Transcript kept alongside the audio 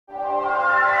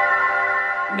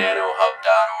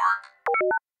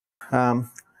nanohub.org.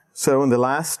 So in the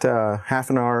last half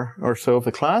an hour or so of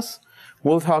the class,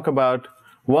 we'll talk about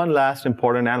one last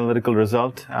important analytical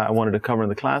result I wanted to cover in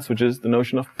the class, which is the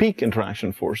notion of peak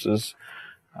interaction forces,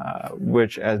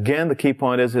 which, again, the key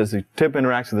point is the tip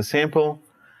interacts with the sample.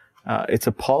 It's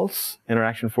a pulse.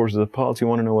 Interaction force is a pulse. You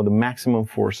want to know what the maximum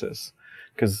force is.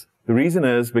 Because the reason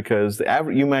is because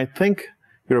you might think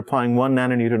you're applying 1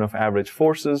 nanonewton of average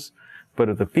forces, but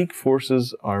if the peak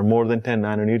forces are more than 10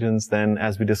 nanonewtons, then,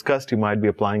 as we discussed, you might be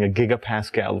applying a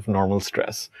gigapascal of normal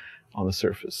stress on the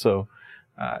surface. So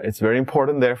it's very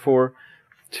important, therefore,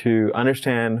 to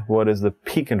understand what is the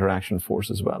peak interaction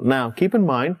force as well. Now, keep in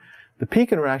mind, the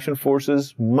peak interaction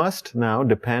forces must now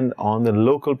depend on the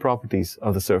local properties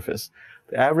of the surface.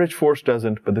 The average force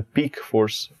doesn't, but the peak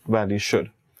force value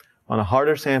should. On a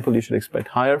harder sample, you should expect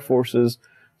higher forces.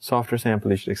 Softer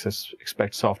sample, you should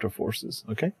expect softer forces.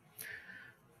 Okay?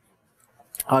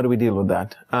 How do we deal with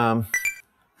that?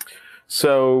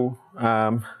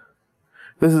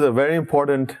 This is a very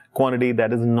important quantity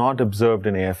that is not observed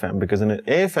in AFM, because in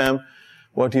AFM,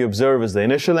 what you observe is the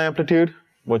initial amplitude,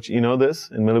 which you know this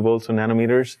in millivolts or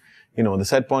nanometers. You know what the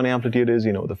set point amplitude is.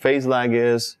 You know what the phase lag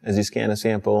is as you scan a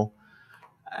sample.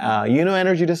 You know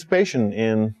energy dissipation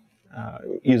in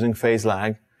using phase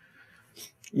lag.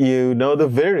 You know the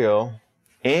virial,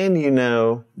 and you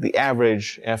know the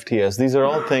average FTS. These are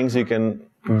all things you can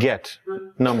get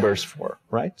numbers for,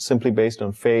 right? Simply based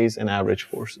on phase and average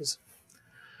forces.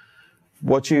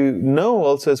 What you know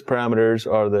also as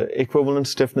parameters are the equivalent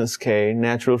stiffness K,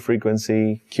 natural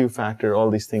frequency, Q factor, all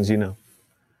these things you know.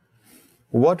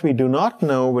 What we do not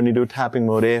know when you do tapping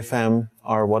mode AFM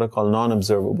are what are called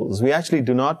non-observables. We actually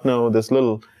do not know this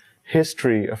little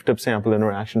history of tip-sample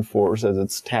interaction force as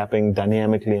it's tapping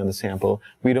dynamically on the sample.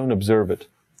 We don't observe it.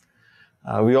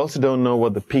 We also don't know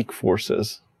what the peak force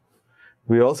is.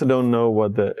 We also don't know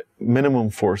what the minimum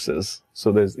force is.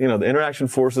 So there's, the interaction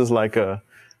force is like a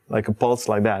pulse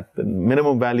like that. The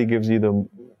minimum value gives you the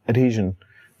adhesion.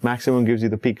 Maximum gives you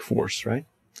the peak force, right?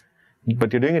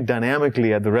 But you're doing it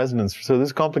dynamically at the resonance, so this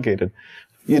is complicated.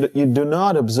 You do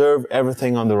not observe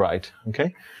everything on the right,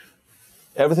 okay?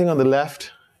 Everything on the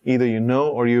left, either you know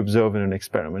or you observe in an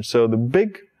experiment. So the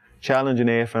big challenge in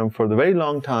AFM for the very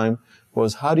long time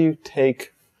was, how do you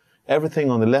take everything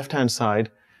on the left-hand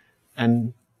side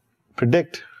and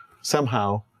predict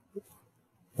somehow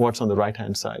what's on the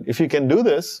right-hand side? If you can do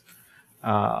this,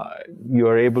 you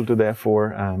are able to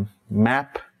therefore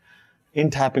map in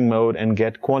tapping mode and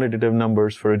get quantitative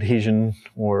numbers for adhesion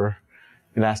or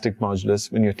elastic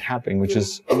modulus when you're tapping, which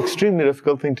is an extremely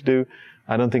difficult thing to do.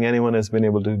 I don't think anyone has been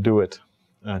able to do it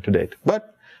to date.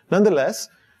 But nonetheless,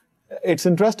 it's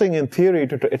interesting in theory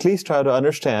to at least try to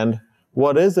understand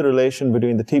what is the relation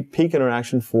between the peak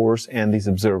interaction force and these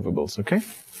observables, okay?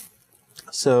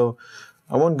 So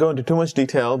I won't go into too much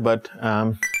detail, but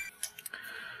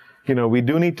we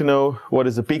do need to know what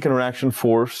is the peak interaction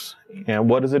force and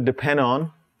what does it depend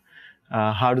on.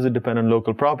 How does it depend on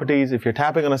local properties? If you're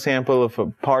tapping on a sample, if a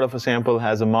part of a sample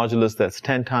has a modulus that's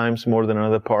 10 times more than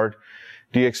another part,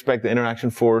 do you expect the interaction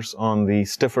force on the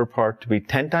stiffer part to be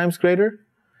 10 times greater?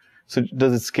 So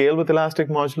does it scale with elastic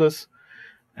modulus?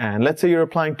 And let's say you're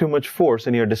applying too much force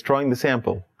and you're destroying the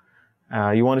sample.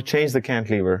 You want to change the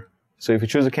cantilever. So if you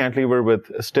choose a cantilever with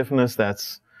a stiffness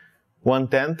that's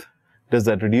 1/10, does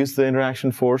that reduce the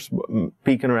interaction force,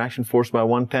 peak interaction force by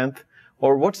 1/10?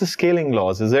 Or what's the scaling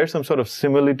laws? Is there some sort of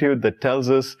similitude that tells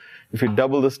us if you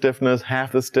double the stiffness,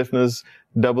 half the stiffness,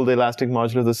 double the elastic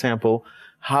modulus of the sample,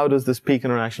 how does this peak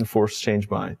interaction force change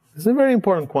by? This is a very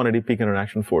important quantity, peak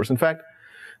interaction force. In fact,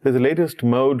 there's the latest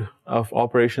mode of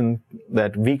operation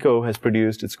that Vico has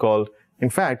produced. It's called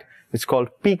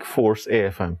peak force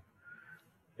AFM.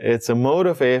 It's a mode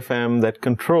of AFM that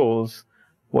controls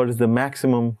what is the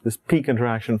maximum, this peak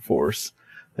interaction force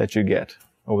that you get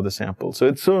over the sample. So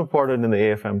it's so important in the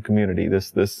AFM community,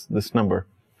 this number.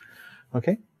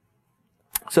 Okay?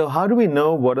 So how do we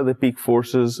know what are the peak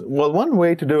forces? Well, one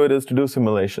way to do it is to do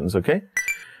simulations, okay?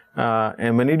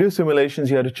 And when you do simulations,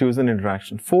 you have to choose an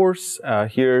interaction force.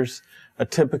 Here's a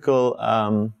typical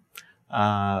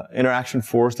interaction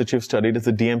force that you've studied. It's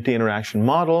a DMT interaction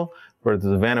model, where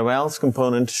there's a Van der Waals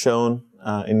component shown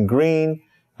in green.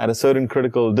 At a certain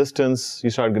critical distance, you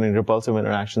start getting repulsive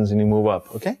interactions and you move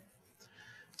up, okay?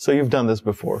 So you've done this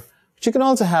before. But you can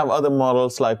also have other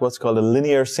models like what's called a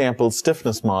linear sample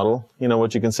stiffness model.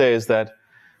 What you can say is that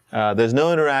there's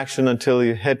no interaction until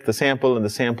you hit the sample, and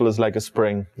the sample is like a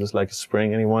spring, just like a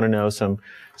spring, and you want to know some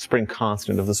spring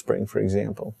constant of the spring, for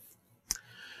example.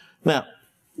 Now,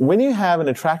 when you have an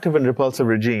attractive and repulsive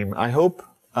regime, I hope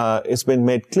it's been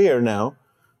made clear now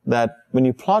that when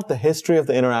you plot the history of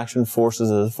the interaction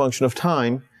forces as a function of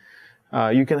time,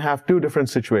 you can have two different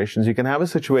situations. You can have a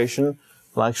situation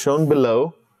like shown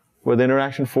below, where the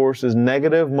interaction force is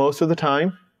negative most of the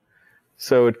time.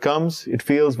 So it comes, it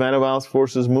feels van der Waals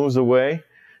forces, moves away.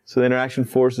 So the interaction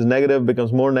force is negative,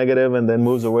 becomes more negative, and then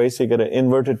moves away. So you get an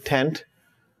inverted tent.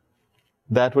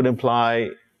 That would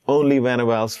imply only van der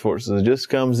Waals forces. It just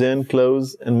comes in,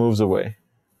 close, and moves away,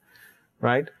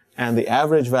 right? And the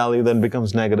average value then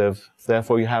becomes negative.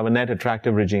 Therefore, you have a net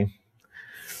attractive regime.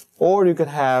 Or you could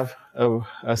have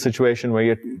a situation where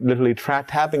you're literally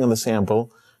tapping on the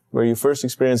sample, where you first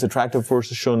experience attractive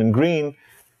forces shown in green,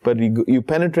 but you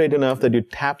penetrate enough that you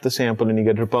tap the sample and you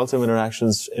get repulsive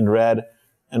interactions in red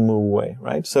and move away,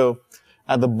 right? So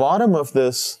at the bottom of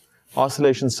this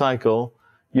oscillation cycle,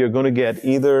 you're going to get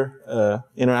either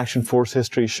interaction force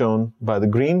history shown by the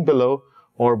green below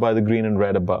or by the green and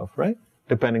red above, right?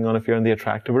 Depending on if you're in the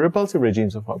attractive or repulsive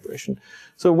regimes of operation.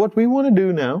 So what we want to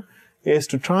do now is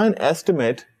to try and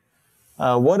estimate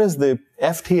what is the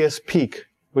FTS peak,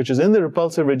 which is in the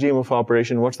repulsive regime of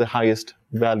operation. What's the highest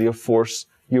value of force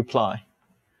you apply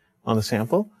on the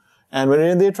sample? And when you're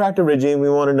in the attractive regime, we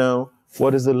want to know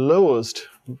what is the lowest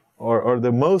or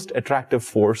the most attractive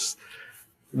force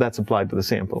that's applied to the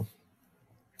sample.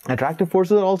 Attractive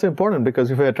forces are also important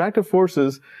because if you have attractive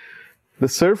forces, the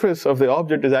surface of the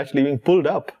object is actually being pulled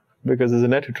up because there's a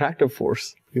net attractive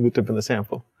force in the tip in the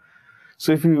sample.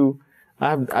 So if you,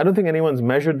 I don't think anyone's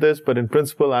measured this, but in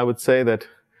principle, I would say that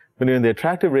when you're in the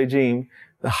attractive regime,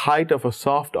 the height of a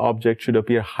soft object should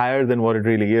appear higher than what it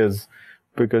really is,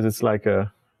 because it's like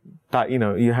a,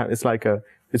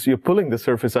 you're pulling the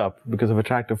surface up because of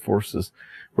attractive forces.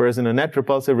 Whereas in a net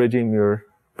repulsive regime, you're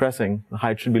pressing, the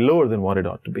height should be lower than what it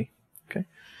ought to be. Okay.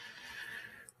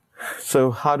 So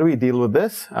how do we deal with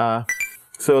this?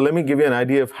 So let me give you an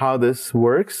idea of how this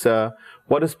works.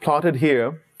 What is plotted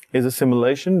here is a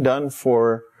simulation done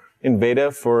in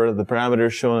beta for the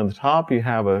parameters shown on the top. You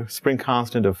have a spring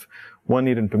constant of 1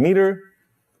 Newton per meter.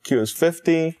 Q is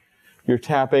 50. You're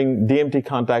tapping DMT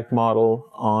contact model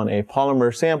on a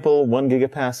polymer sample, 1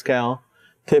 gigapascal.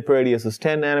 Tip radius is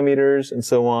 10 nanometers, and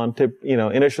so on.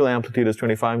 Initial amplitude is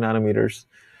 25 nanometers.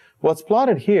 What's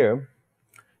plotted here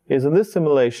is in this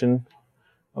simulation,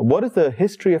 what is the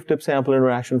history of tip sample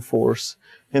interaction force,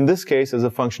 in this case as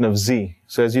a function of z.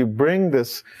 So as you bring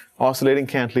this oscillating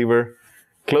cantilever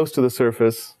close to the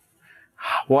surface,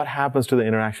 what happens to the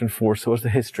interaction force? So what's the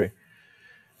history?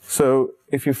 So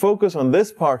if you focus on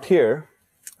this part here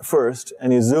first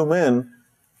and you zoom in,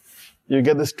 you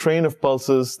get this train of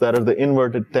pulses that are the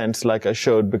inverted tents like I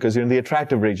showed, because you're in the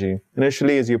attractive regime.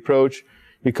 Initially, as you approach,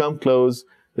 you come close,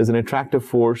 there's an attractive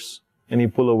force, and you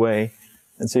pull away,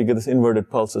 and so you get this inverted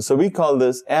pulses. So we call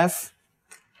this F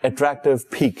attractive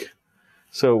peak.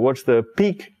 So what's the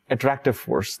peak attractive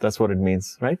force? That's what it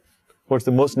means, right? What's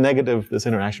the most negative this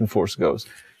interaction force goes?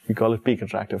 We call it peak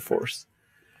attractive force.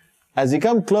 As you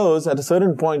come close, at a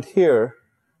certain point here,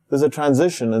 there's a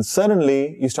transition, and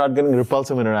suddenly you start getting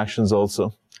repulsive interactions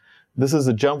also. This is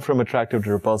a jump from attractive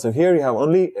to repulsive. Here you have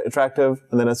only attractive,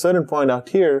 and then at a certain point out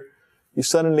here, you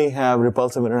suddenly have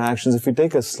repulsive interactions. If you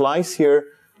take a slice here,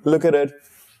 look at it,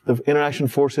 the interaction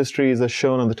force history is as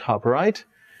shown on the top right.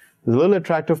 There's a little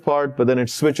attractive part, but then it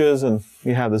switches, and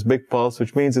you have this big pulse,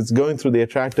 which means it's going through the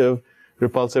attractive,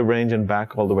 repulsive range and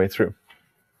back all the way through.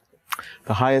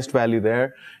 The highest value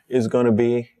there is going to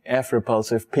be F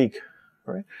repulsive peak.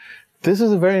 Right? This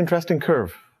is a very interesting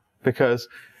curve, because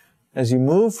as you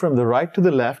move from the right to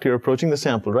the left, you're approaching the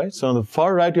sample, right? So on the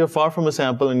far right, you're far from a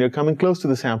sample, and you're coming close to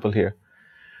the sample here.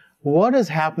 What is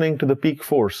happening to the peak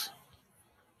force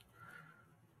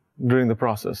during the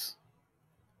process?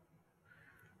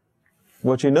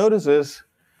 What you notice is,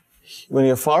 when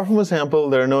you're far from a sample,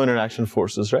 there are no interaction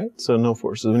forces, right? So no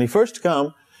forces. When you first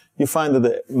come, you find that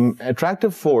the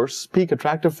attractive force, peak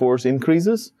attractive force,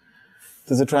 increases.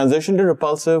 There's a transition to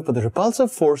repulsive, but the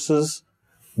repulsive forces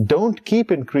don't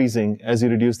keep increasing as you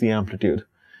reduce the amplitude.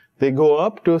 They go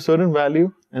up to a certain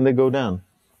value and they go down.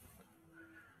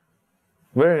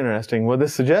 Very interesting. What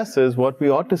this suggests is what we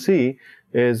ought to see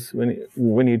is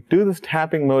when you do this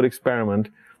tapping mode experiment,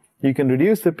 you can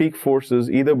reduce the peak forces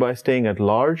either by staying at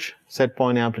large set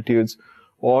point amplitudes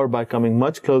or by coming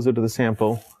much closer to the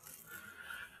sample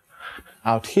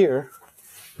out here,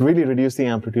 really reduce the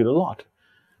amplitude a lot.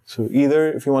 So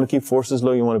either if you want to keep forces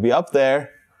low, you want to be up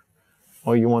there,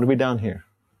 or you want to be down here.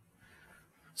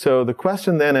 So the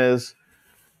question then is,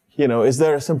 is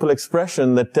there a simple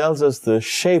expression that tells us the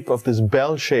shape of this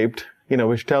bell-shaped,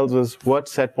 which tells us what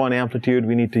set point amplitude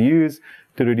we need to use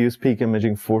to reduce peak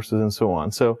imaging forces and so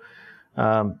on. So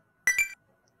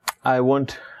I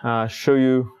won't show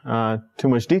you too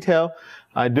much detail.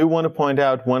 I do want to point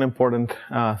out one important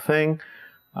thing.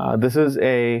 This is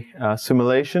a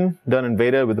simulation done in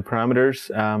beta with the parameters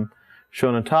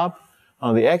shown on top.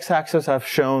 On the x-axis, I've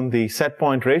shown the set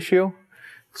point ratio.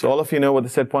 So all of you know what the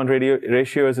set point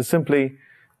ratio is. It's simply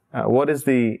what is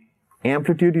the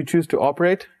amplitude you choose to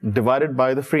operate divided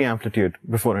by the free amplitude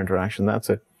before interaction. That's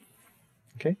it.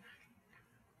 Okay.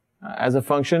 As a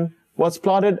function, what's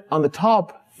plotted on the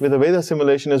top with the Veda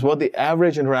simulation is what the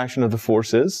average interaction of the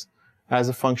force is as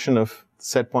a function of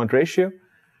set point ratio.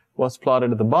 What's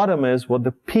plotted at the bottom is what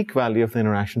the peak value of the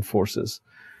interaction force is.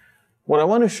 What I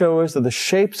want to show is that the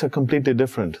shapes are completely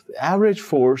different. The average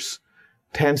force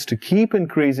tends to keep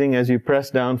increasing as you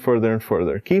press down further and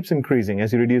further, keeps increasing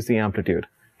as you reduce the amplitude.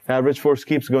 Average force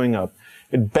keeps going up.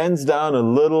 It bends down a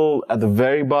little at the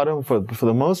very bottom. For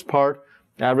the most part,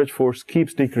 average force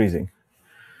keeps decreasing.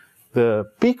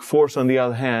 The peak force, on the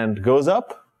other hand, goes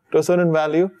up to a certain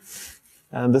value,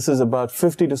 and this is about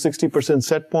 50 to 60%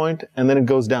 set point, and then it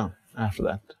goes down after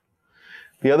that.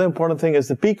 The other important thing is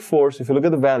the peak force, if you look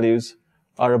at the values,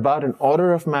 are about an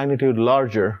order of magnitude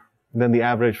larger than the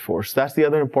average force. That's the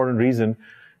other important reason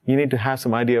you need to have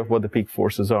some idea of what the peak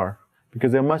forces are,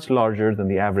 because they're much larger than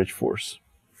the average force.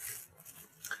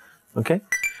 Okay?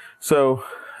 So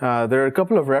there are a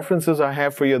couple of references I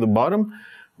have for you at the bottom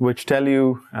which tell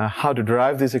you how to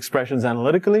derive these expressions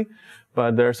analytically,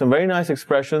 but there are some very nice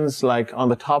expressions like on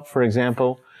the top, for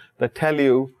example, that tell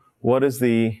you what is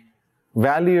the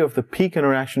value of the peak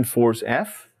interaction force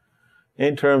F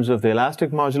in terms of the elastic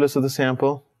modulus of the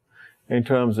sample, in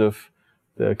terms of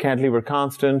the cantilever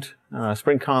constant,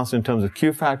 spring constant in terms of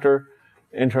Q factor,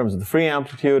 in terms of the free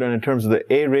amplitude, and in terms of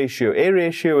the A ratio. A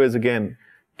ratio is, again,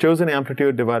 chosen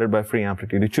amplitude divided by free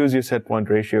amplitude. You choose your set point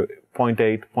ratio,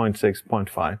 0.8, 0.6,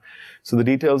 0.5. So the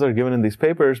details are given in these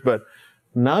papers, but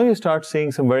now you start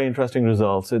seeing some very interesting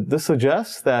results. This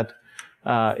suggests that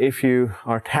if you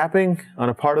are tapping on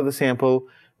a part of the sample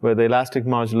where the elastic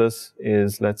modulus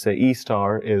is, let's say, E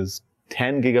star is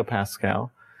 10 gigapascal,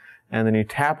 and then you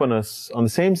tap on the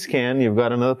same scan, you've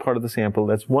got another part of the sample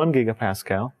that's 1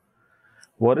 gigapascal.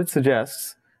 What it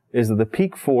suggests is that the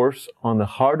peak force on the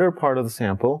harder part of the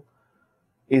sample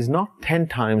is not 10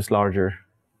 times larger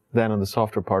than on the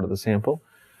softer part of the sample,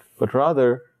 but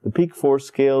rather the peak force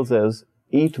scales as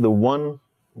e to the 1/4,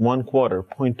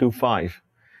 0.25.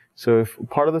 So if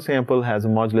part of the sample has a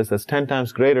modulus that's 10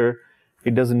 times greater,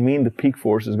 it doesn't mean the peak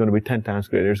force is going to be 10 times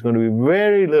greater. It's going to be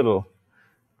very little.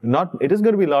 It is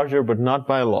going to be larger, but not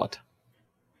by a lot.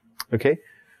 Okay?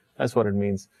 That's what it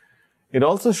means. It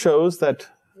also shows that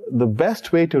the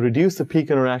best way to reduce the peak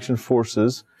interaction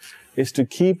forces is to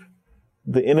keep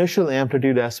the initial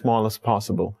amplitude as small as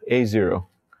possible, A0.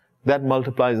 That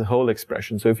multiplies the whole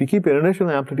expression. So if you keep your initial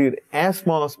amplitude as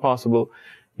small as possible,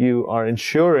 you are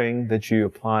ensuring that you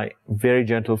apply very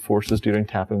gentle forces during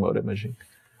tapping mode imaging.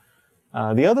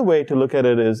 The other way to look at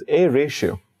it is A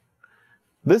ratio.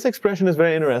 This expression is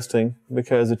very interesting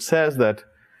because it says that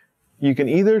you can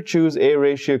either choose A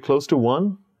ratio close to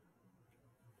 1.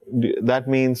 That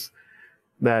means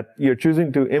that you're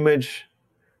choosing to image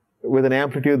with an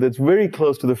amplitude that's very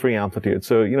close to the free amplitude.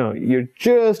 So, you're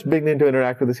just beginning to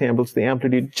interact with the samples, the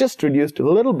amplitude just reduced a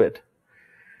little bit,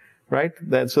 right?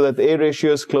 So that the A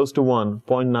ratio is close to 1,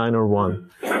 0.9 or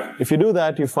 1. If you do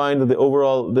that, you find that the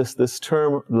overall, this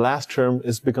term, last term,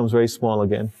 becomes very small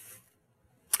again.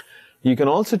 You can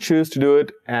also choose to do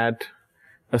it at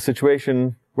a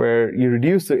situation where you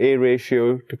reduce the A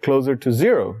ratio to closer to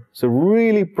 0. So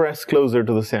really press closer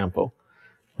to the sample,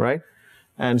 right?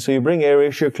 And so you bring A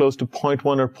ratio close to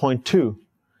 0.1 or 0.2.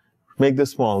 Make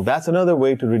this small. That's another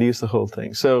way to reduce the whole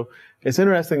thing. So it's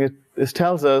interesting. This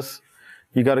tells us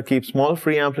you got to keep small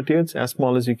free amplitudes, as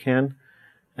small as you can.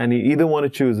 And you either want to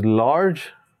choose large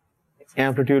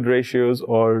amplitude ratios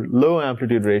or low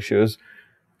amplitude ratios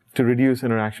to reduce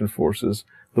interaction forces.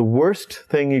 The worst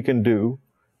thing you can do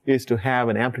is to have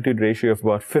an amplitude ratio of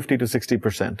about 50 to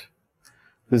 60%.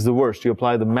 This is the worst. You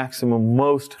apply the maximum,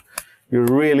 most, you're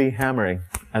really hammering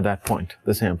at that point,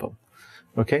 the sample.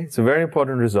 Okay? It's a very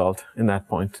important result in that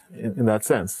point, in that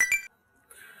sense.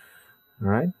 All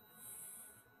right?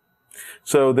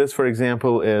 So this, for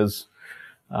example, is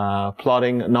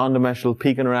plotting non-dimensional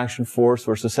peak interaction force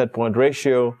versus set point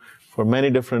ratio for many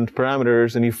different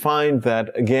parameters, and you find that,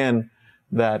 again,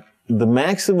 that the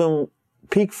maximum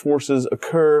peak forces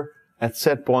occur at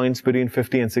set points between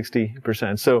 50 and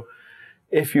 60%. So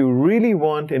if you really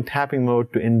want in tapping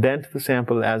mode to indent the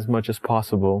sample as much as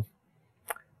possible,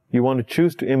 you want to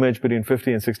choose to image between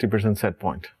 50 and 60% set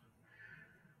point.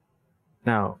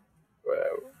 Now,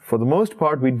 for the most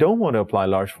part, we don't want to apply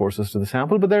large forces to the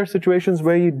sample, but there are situations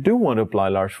where you do want to apply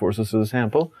large forces to the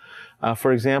sample.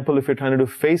 For example, if you're trying to do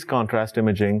phase contrast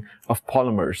imaging of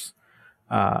polymers,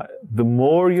 the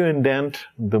more you indent,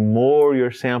 the more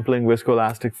you're sampling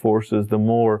viscoelastic forces, the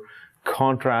more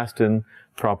contrast in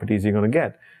properties you're going to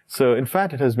get. So, in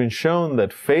fact, it has been shown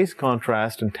that phase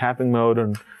contrast in tapping mode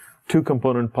on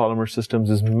two-component polymer systems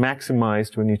is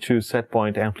maximized when you choose set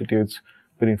point amplitudes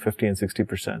between 50 and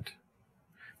 60%.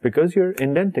 Because you're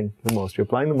indenting the most, you're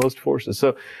applying the most forces.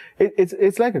 So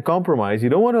it's like a compromise. You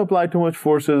don't want to apply too much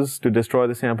forces to destroy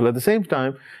the sample. At the same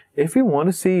time, if you want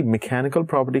to see mechanical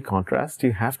property contrast,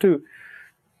 you have to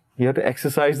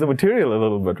exercise the material a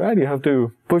little bit, right? You have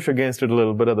to push against it a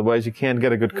little bit, otherwise you can't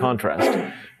get a good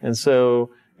contrast. And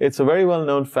so it's a very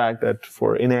well-known fact that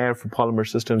for polymer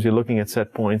systems, you're looking at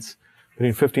set points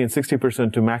between 50 and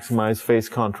 60% to maximize phase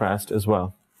contrast as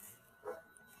well.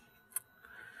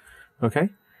 Okay?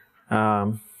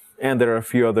 And there are a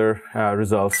few other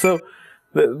results. So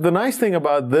the nice thing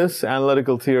about this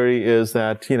analytical theory is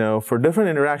that, for different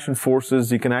interaction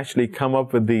forces, you can actually come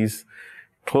up with these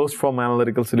closed form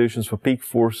analytical solutions for peak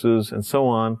forces and so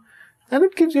on. And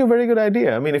it gives you a very good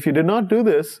idea. I mean, if you did not do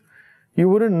this, you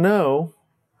wouldn't know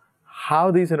how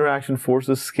these interaction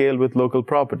forces scale with local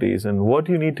properties and what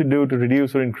you need to do to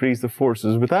reduce or increase the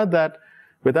forces. Without that,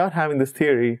 without having this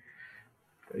theory,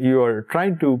 you are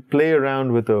trying to play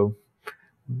around with a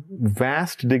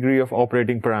vast degree of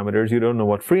operating parameters. You don't know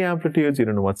what free amplitudes, you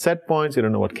don't know what set points, you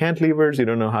don't know what cantilevers, you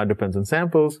don't know how it depends on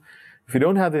samples. If you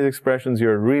don't have these expressions,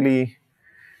 you're really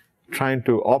trying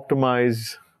to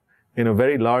optimize in a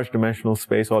very large dimensional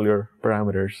space all your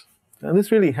parameters. And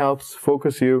this really helps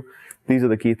focus you. These are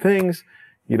the key things.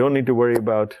 You don't need to worry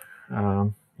about,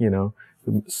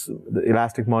 the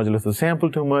elastic modulus of the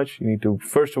sample too much. You need to,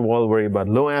 first of all, worry about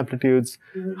low amplitudes,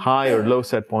 high or low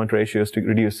set point ratios to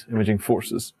reduce imaging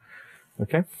forces.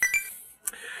 Okay?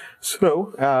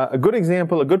 So, a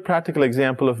good practical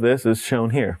example of this is shown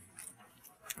here.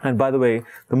 And by the way,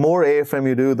 the more AFM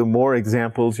you do, the more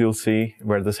examples you'll see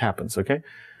where this happens, okay?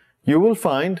 You will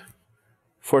find,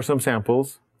 for some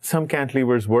samples, some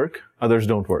cantilevers work, others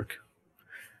don't work.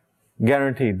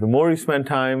 Guaranteed. The more you spend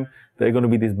time, there are going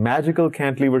to be these magical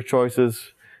cantilever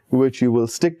choices which you will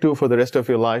stick to for the rest of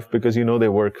your life because you know they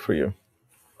work for you.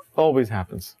 Always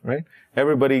happens, right?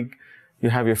 Everybody, you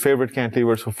have your favorite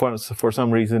cantilevers for some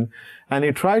reason, and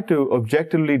you try to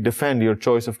objectively defend your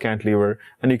choice of cantilever,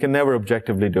 and you can never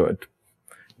objectively do it.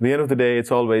 At the end of the day,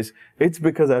 it's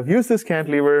because I've used this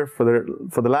cantilever for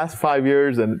the last 5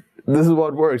 years, and this is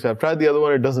what works. I've tried the other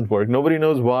one, it doesn't work. Nobody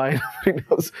knows why. Nobody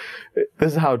knows.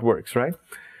 This is how it works, right?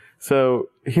 So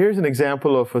here's an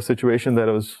example of a situation that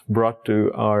was brought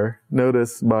to our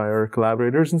notice by our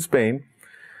collaborators in Spain.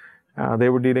 They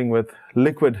were dealing with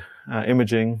liquid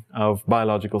imaging of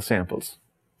biological samples.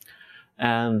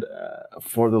 And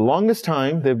for the longest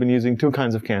time, they've been using two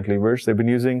kinds of cantilevers. They've been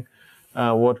using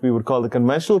what we would call the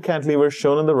conventional cantilevers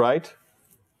shown on the right,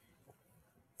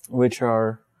 which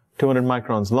are 200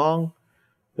 microns long.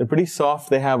 They're pretty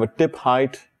soft. They have a tip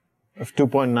height of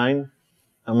 2.9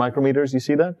 micrometers. You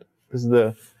see that? This is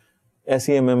the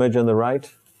SEM image on the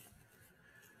right.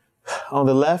 On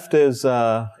the left is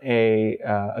a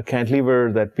cantilever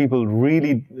that people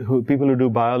who do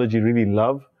biology really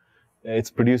love. It's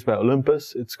produced by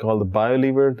Olympus. It's called the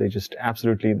BioLever.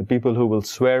 The people who will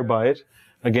swear by it.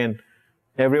 Again,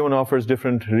 everyone offers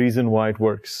different reason why it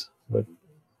works. But,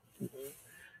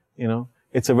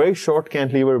 it's a very short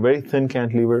cantilever, very thin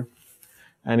cantilever.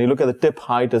 And you look at the tip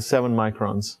height as 7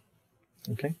 microns.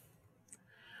 Okay?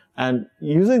 And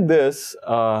using this,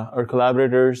 our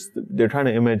collaborators, they're trying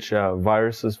to image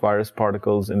virus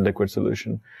particles in liquid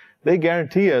solution. They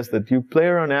guarantee us that you play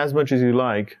around as much as you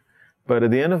like, but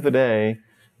at the end of the day,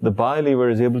 the BioLever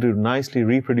is able to nicely,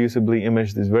 reproducibly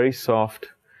image these very soft,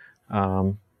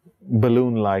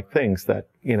 balloon-like things that,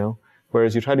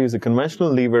 whereas you try to use a conventional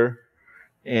lever,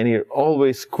 and you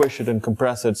always squish it and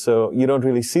compress it, so you don't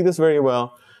really see this very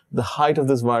well. The height of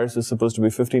this virus is supposed to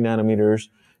be 50 nanometers.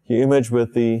 You image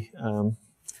with the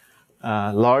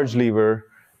large lever,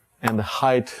 and the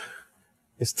height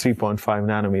is 3.5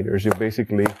 nanometers.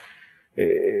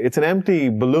 It's an empty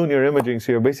balloon you're imaging,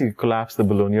 so you basically collapsed the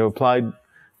balloon. You applied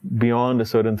beyond a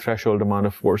certain threshold amount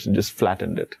of force and just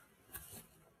flattened it.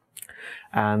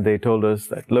 And they told us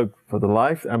that, look, for the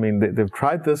life, they've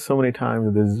tried this so many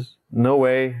times, there's no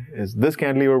way, this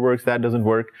cantilever works, that doesn't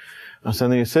work. So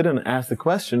then you sit and ask the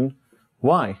question,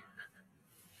 why?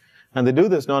 And they do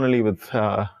this not only with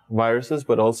viruses,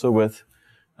 but also with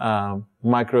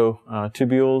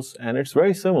microtubules, and it's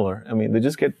very similar. I mean, they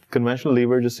just get conventional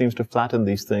lever just seems to flatten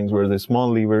these things, where the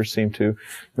small levers seem to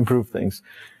improve things.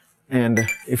 And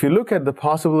if you look at the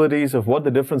possibilities of what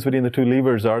the difference between the two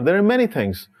levers are, there are many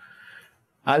things.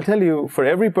 I'll tell you, for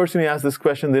every person who asks this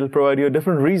question, they'll provide you a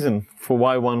different reason for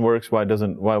why one works, why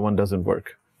one doesn't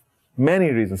work. Many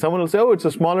reasons. Someone will say, oh, it's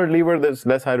a smaller lever, there's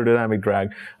less hydrodynamic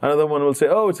drag. Another one will say,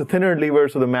 oh, it's a thinner lever,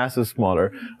 so the mass is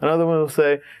smaller. Another one will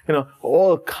say,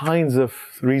 all kinds of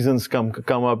reasons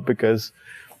come up because,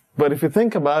 but if you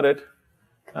think about it,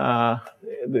 the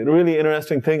really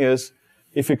interesting thing is,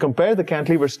 if you compare the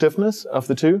cantilever stiffness of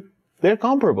the two, they're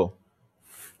comparable.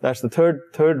 That's the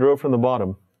third row from the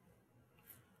bottom.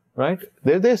 Right?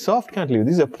 They're soft cantilever.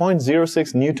 These are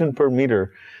 0.06 Newton per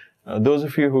meter. Those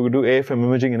of you who do AFM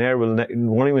imaging in air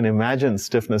won't even imagine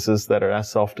stiffnesses that are as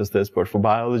soft as this, but for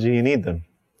biology, you need them.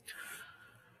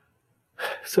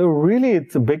 So really,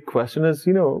 it's a big question is,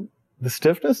 the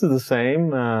stiffness is the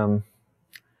same.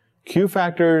 Q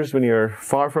factors, when you're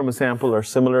far from a sample, are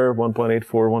similar, 1.84,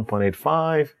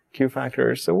 1.85 Q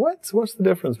factors. So what's the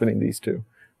difference between these two?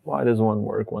 Why does one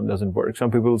work, one doesn't work?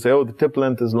 Some people will say, oh, the tip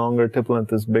length is longer, tip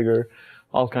length is bigger,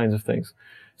 all kinds of things.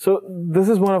 So this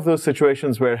is one of those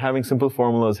situations where having simple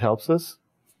formulas helps us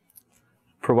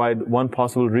provide one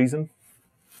possible reason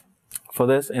for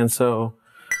this. And so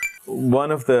one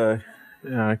of the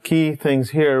key things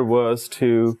here was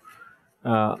to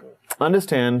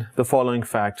understand the following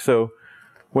fact. So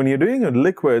when you're doing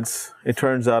liquids, it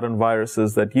turns out on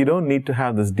viruses that you don't need to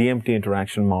have this DMT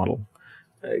interaction model.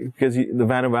 Because the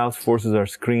van der Waals forces are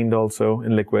screened also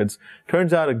in liquids.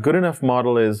 Turns out a good enough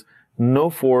model is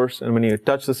no force, and when you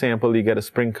touch the sample, you get a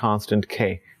spring constant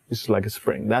K. It's like a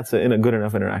spring. That's a good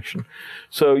enough interaction.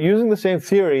 So using the same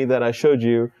theory that I showed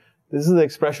you, this is the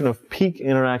expression of peak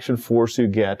interaction force you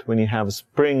get when you have a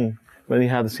spring, when you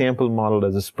have the sample modeled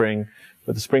as a spring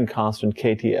with a spring constant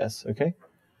KTS, okay?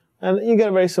 And you get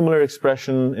a very similar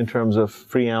expression in terms of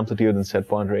free amplitude and set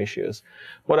point ratios.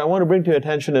 What I want to bring to your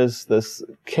attention is this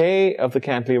K of the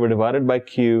cantilever divided by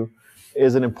Q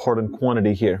is an important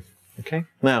quantity here, okay?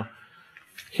 Now,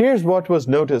 here's what was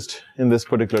noticed in this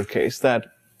particular case, that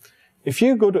if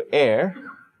you go to air,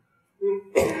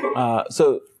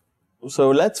 so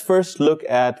let's first look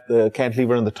at the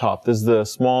cantilever on the top. This is the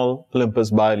small Olympus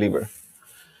bilever.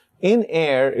 In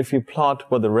air, if you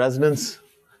plot what the resonance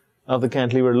of the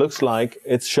cantilever looks like,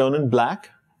 it's shown in black.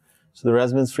 So the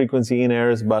resonance frequency in air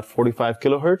is about 45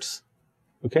 kilohertz,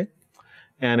 okay?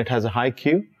 And it has a high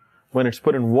Q. When it's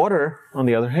put in water, on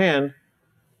the other hand,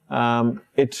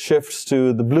 it shifts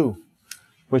to the blue,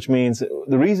 which means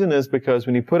the reason is because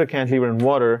when you put a cantilever in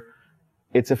water,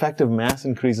 its effective mass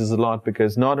increases a lot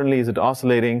because not only is it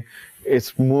oscillating,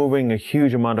 it's moving a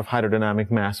huge amount of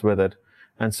hydrodynamic mass with it.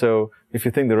 And so if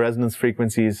you think the resonance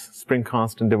frequency is spring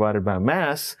constant divided by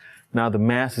mass, now the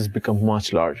mass has become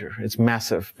much larger. It's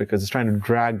massive because it's trying to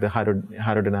drag the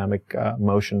hydrodynamic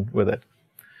motion with it.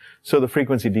 So the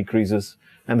frequency decreases,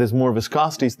 and there's more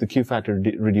viscosity, so the Q factor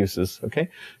reduces, okay?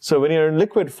 So when you're in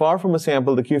liquid far from a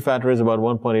sample, the Q factor is about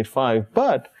 1.85,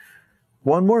 but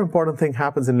one more important thing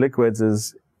happens in liquids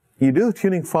is you do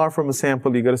tuning far from a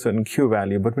sample, you get a certain Q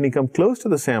value, but when you come close to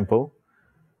the sample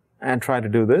and try to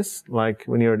do this, like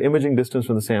when you're at imaging distance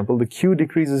from the sample, the Q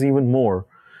decreases even more.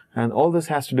 And all this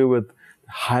has to do with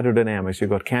hydrodynamics.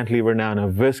 You've got cantilever now in a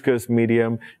viscous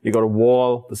medium. You've got a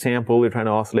wall, the sample, you're trying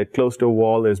to oscillate close to a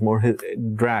wall, there's more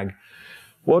drag.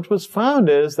 What was found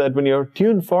is that when you're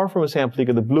tuned far from a sample, you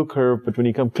get the blue curve, but when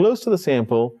you come close to the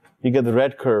sample, you get the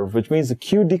red curve, which means the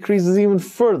Q decreases even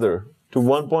further to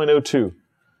 1.02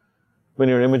 when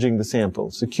you're imaging the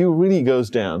sample. So Q really goes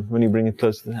down when you bring it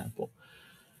close to the sample.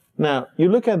 Now, you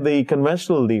look at the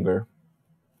conventional lever.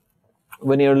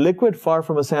 When you're liquid far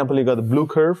from a sample, you got the blue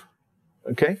curve,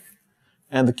 okay?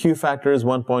 And the Q factor is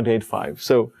 1.85.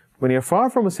 So when you're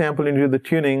far from a sample and you do the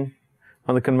tuning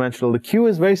on the conventional, the Q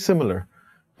is very similar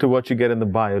to what you get in the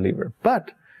bio lever.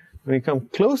 But when you come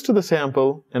close to the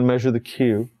sample and measure the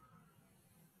Q,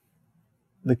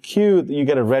 you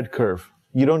get a red curve.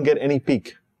 You don't get any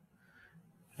peak.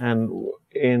 And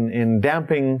in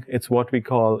damping, it's what we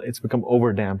call, it's become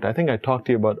overdamped. I think I talked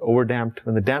to you about overdamped.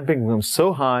 When the damping becomes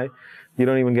so high, you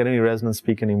don't even get any resonance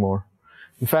peak anymore.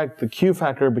 In fact, the Q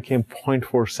factor became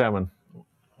 0.47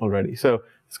 already. So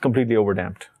it's completely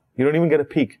overdamped. You don't even get a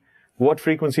peak. What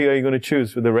frequency are you going to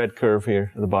choose with the red curve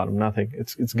here at the bottom? Nothing.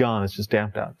 It's gone. It's just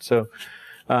damped out. So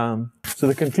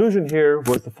the conclusion here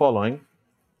was the following,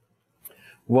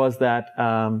 was that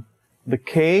the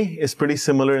K is pretty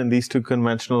similar in these two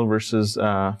conventional versus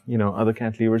other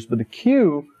cantilevers, but the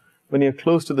Q, when you're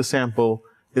close to the sample,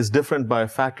 is different by a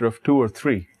factor of 2 or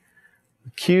 3.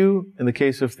 Q, in the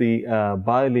case of the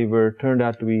bi-lever, turned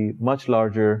out to be much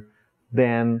larger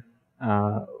than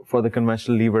for the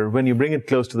conventional lever when you bring it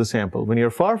close to the sample. When you're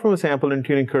far from a sample in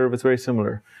tuning curve, it's very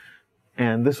similar.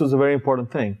 And this was a very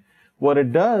important thing. What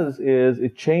it does is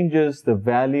it changes the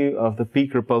value of the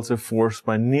peak repulsive force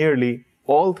by nearly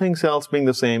all things else being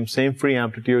the same free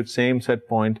amplitude, same set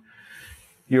point.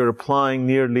 You're applying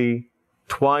nearly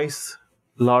twice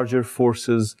larger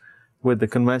forces with the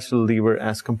conventional lever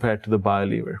as compared to the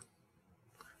bi-lever,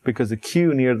 because the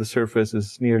Q near the surface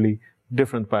is nearly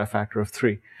different by a factor of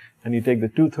 3. And you take the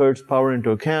 2/3 power into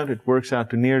account, it works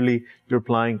out to nearly, you're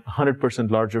applying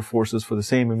 100% larger forces for the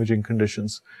same imaging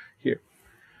conditions here.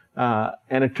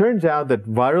 And it turns out that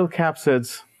viral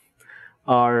capsids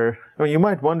are, I mean, you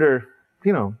might wonder,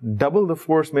 you know, double the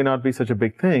force may not be such a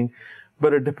big thing,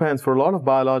 but it depends. For a lot of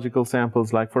biological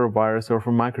samples, like for a virus or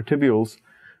for microtubules,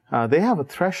 they have a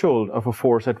threshold of a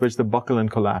force at which they buckle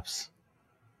and collapse.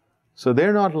 So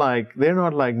they're not like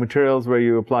materials where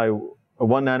you apply a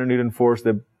 1 nanonewton force,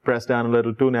 they press down a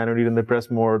little, 2 nanonewton, they press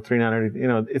more, 3 nanonewton. You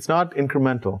know, it's not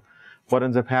incremental. What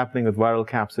ends up happening with viral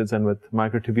capsids and with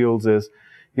microtubules is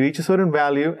you reach a certain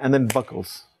value and then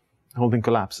buckles, the whole thing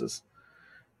collapses.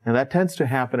 And that tends to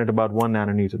happen at about 1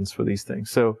 nanonewtons for these things.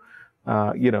 So,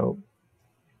 you know,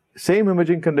 same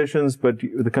imaging conditions, but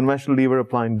the conventional lever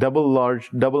applying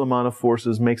double amount of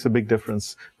forces makes a big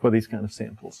difference for these kind of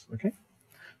samples. Okay,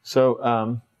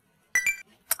 so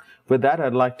with that,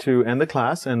 I'd like to end the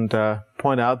class and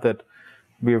point out that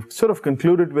we've sort of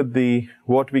concluded with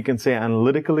what we can say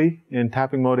analytically in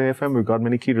tapping mode AFM. We've got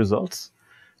many key results.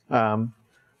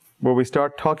 What we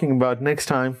start talking about next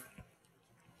time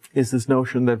is this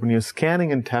notion that when you're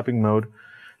scanning in tapping mode,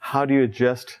 how do you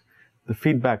adjust the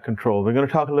feedback control? We're going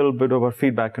to talk a little bit about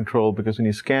feedback control, because when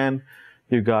you scan,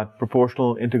 you've got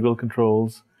proportional integral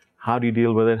controls. How do you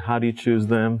deal with it? How do you choose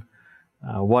them?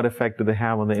 What effect do they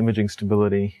have on the imaging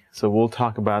stability? So we're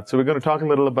going to talk a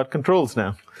little about controls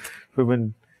now. We've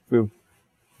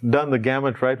done the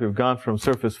gamut, right? We've gone from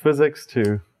surface physics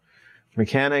to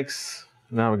mechanics.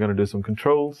 Now we're going to do some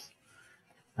controls.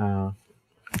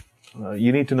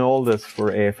 You need to know all this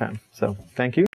for AFM. So thank you.